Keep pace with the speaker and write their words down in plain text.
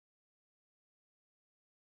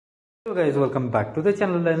Hello guys, welcome back to the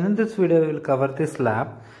channel, and in this video we will cover this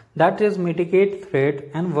lab, that is mitigate threat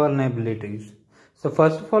and vulnerabilities. So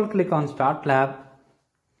first of all, click on start lab.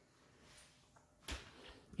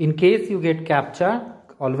 In case you get captcha,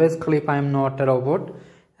 always click I am not a robot,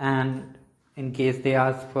 and in case they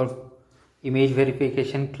ask for image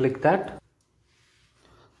verification, click that.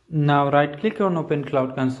 Now right click on open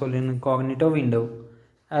cloud console in incognito window.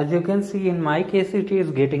 As you can see, in my case it is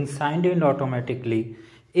getting signed in automatically.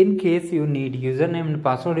 In case you need username and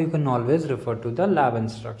password, you can always refer to the lab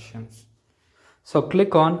instructions. So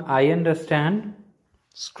click on I understand,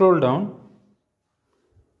 scroll down.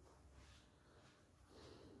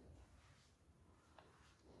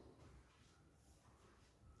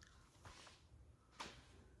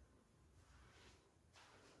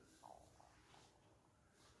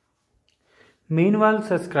 Meanwhile,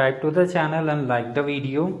 subscribe to the channel and like the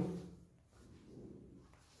video.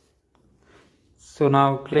 So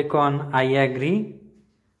now click on I agree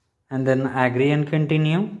and then agree and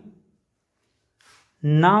continue.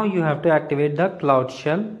 Now you have to activate the Cloud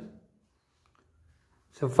Shell.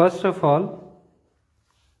 So first of all,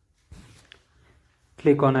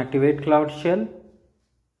 click on activate Cloud Shell.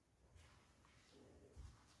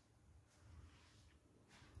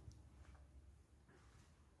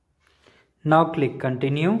 Now click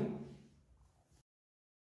continue.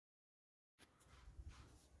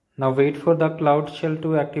 Now wait for the Cloud Shell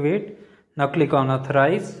to activate. Now click on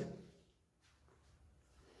authorize.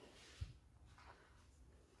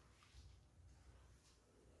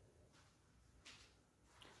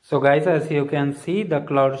 So guys, as you can see, the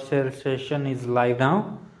Cloud Shell session is live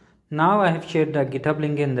now. Now I have shared the GitHub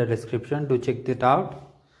link in the description to check it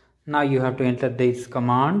out. Now you have to enter these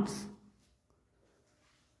commands.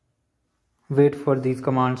 Wait for these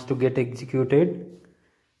commands to get executed.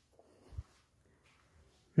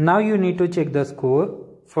 Now you need to check the score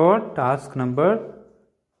for task number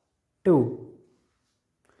 2.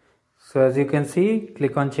 So as you can see,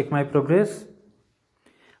 click on check my progress.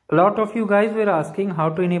 A lot of you guys were asking how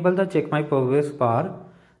to enable the check my progress bar,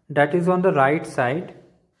 that is on the right side.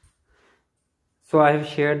 So I have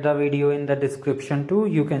shared the video in the description too.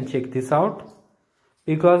 You can check this out,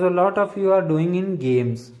 because a lot of you are doing in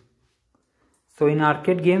games. So in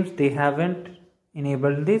arcade games they haven't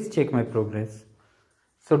enabled this check my progress.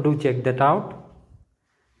 So do check that out.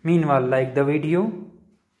 Meanwhile, like the video.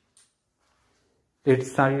 It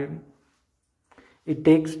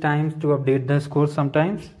takes time to update the score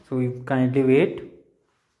sometimes, so you kindly wait.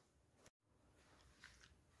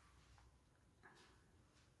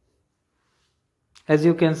 As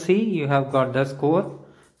you can see, you have got the score.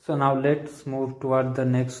 So now let's move toward the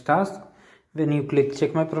next task. When you click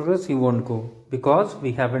check my progress, you won't go because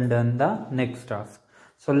we haven't done the next task.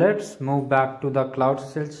 So let's move back to the Cloud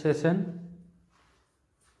Shell session.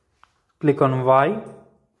 Click on Y.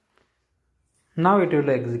 Now it will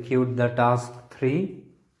execute the task 3.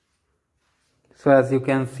 So as you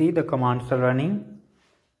can see, the commands are running.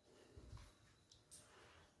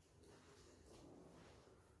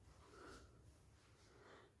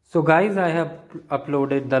 So guys, I have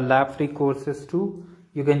uploaded the lab free courses too.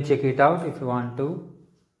 You can check it out if you want to.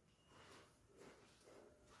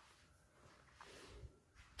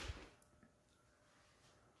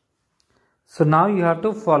 So now you have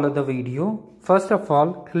to follow the video. First of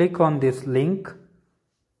all, click on this link.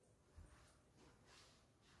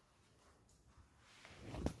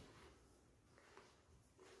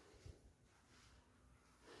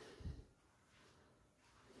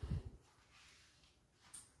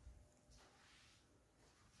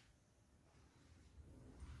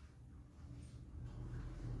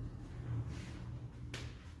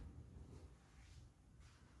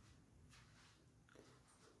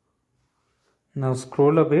 Now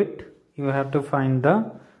scroll a bit. You have to find the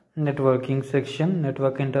networking section,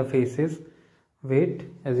 network interfaces. Wait,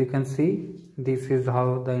 as you can see, this is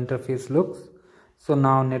how the interface looks. So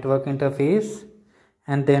now network interface,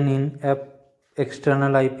 and then in app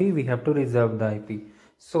external IP we have to reserve the IP.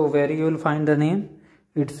 So where you will find the name,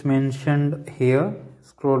 it's mentioned here.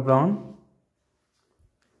 Scroll down.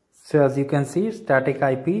 So as you can see, static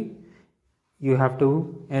IP, you have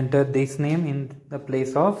to enter this name in the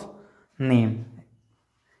place of name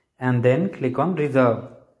and then click on reserve.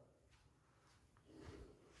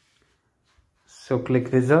 So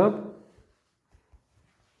click reserve.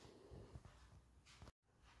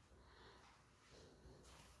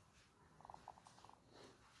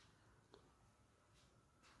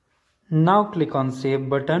 Now click on save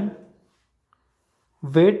button.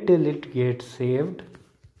 Wait till it gets saved.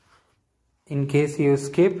 In case you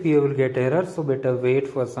skip, you will get error, so better wait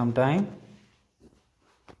for some time.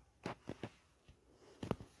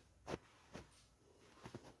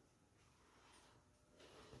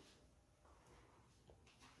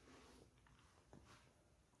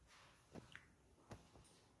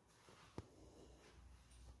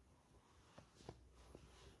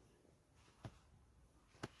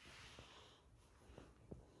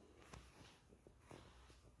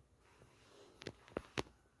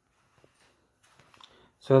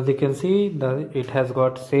 So as you can see it has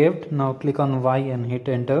got saved. Now click on Y and hit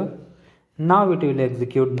enter. Now it will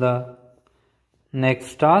execute the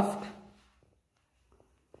next task.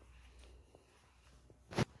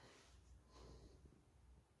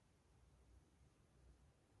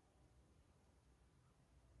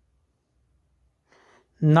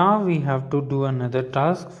 Now we have to do another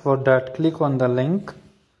task. For that, click on the link.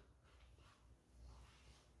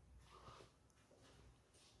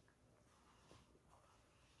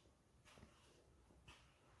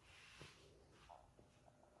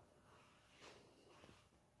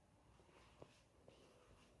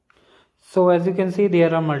 So as you can see,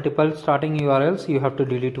 there are multiple starting URLs. You have to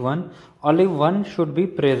delete one. Only one should be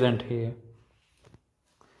present here.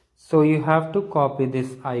 So you have to copy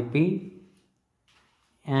this IP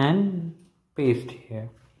and paste here.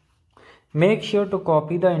 Make sure to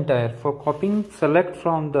copy the entire. For copying, select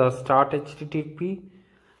from the start HTTP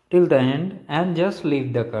till the end and just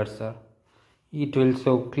leave the cursor. It will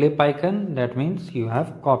show clip icon. That means you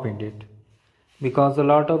have copied it. Because a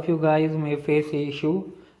lot of you guys may face the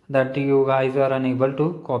issue that you guys are unable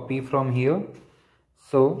to copy from here.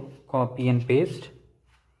 So copy and paste.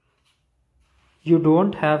 You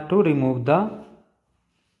don't have to remove the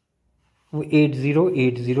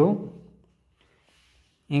 8080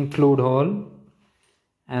 include all,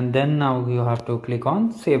 and then now you have to click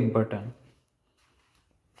on save button.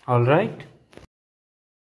 Alright.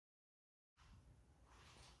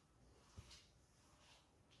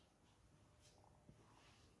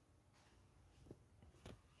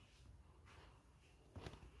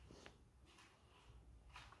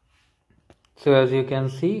 So as you can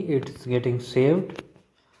see, it's getting saved,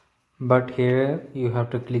 but here you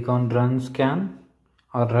have to click on run scan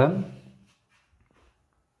or run.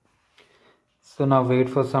 So now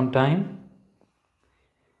wait for some time.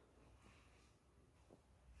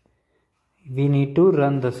 We need to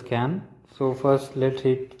run the scan. So first let's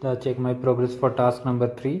hit the check my progress for task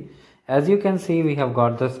number 3. As you can see, we have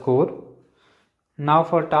got the score. Now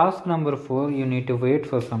for task number 4, you need to wait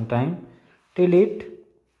for some time till it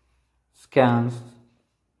scans.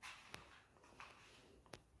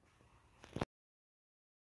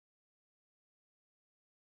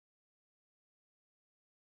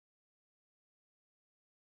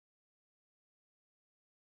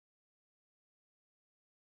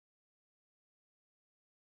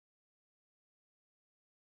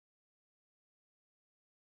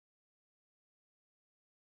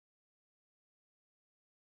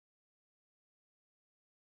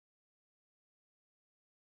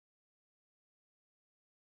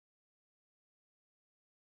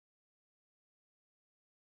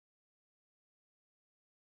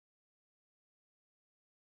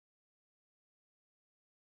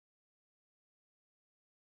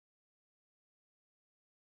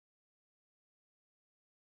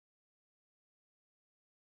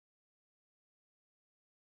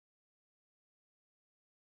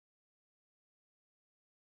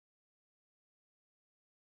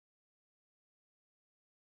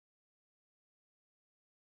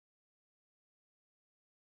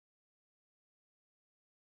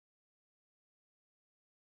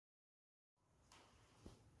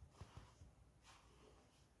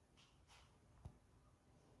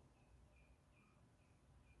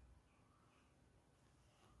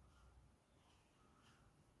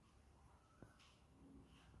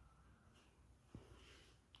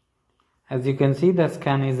 As you can see, the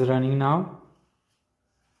scan is running now.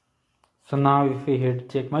 So now if we hit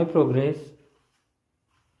check my progress,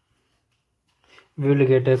 we will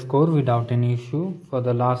get a score without any issue for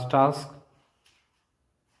the last task.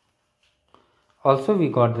 Also we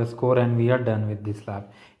got the score and we are done with this lab.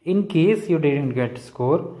 In case you didn't get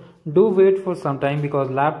score, do wait for some time because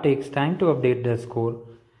lab takes time to update the score.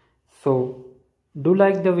 So do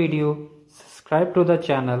like the video, subscribe to the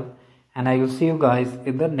channel, and I will see you guys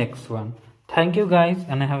in the next one. Thank you guys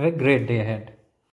and have a great day ahead.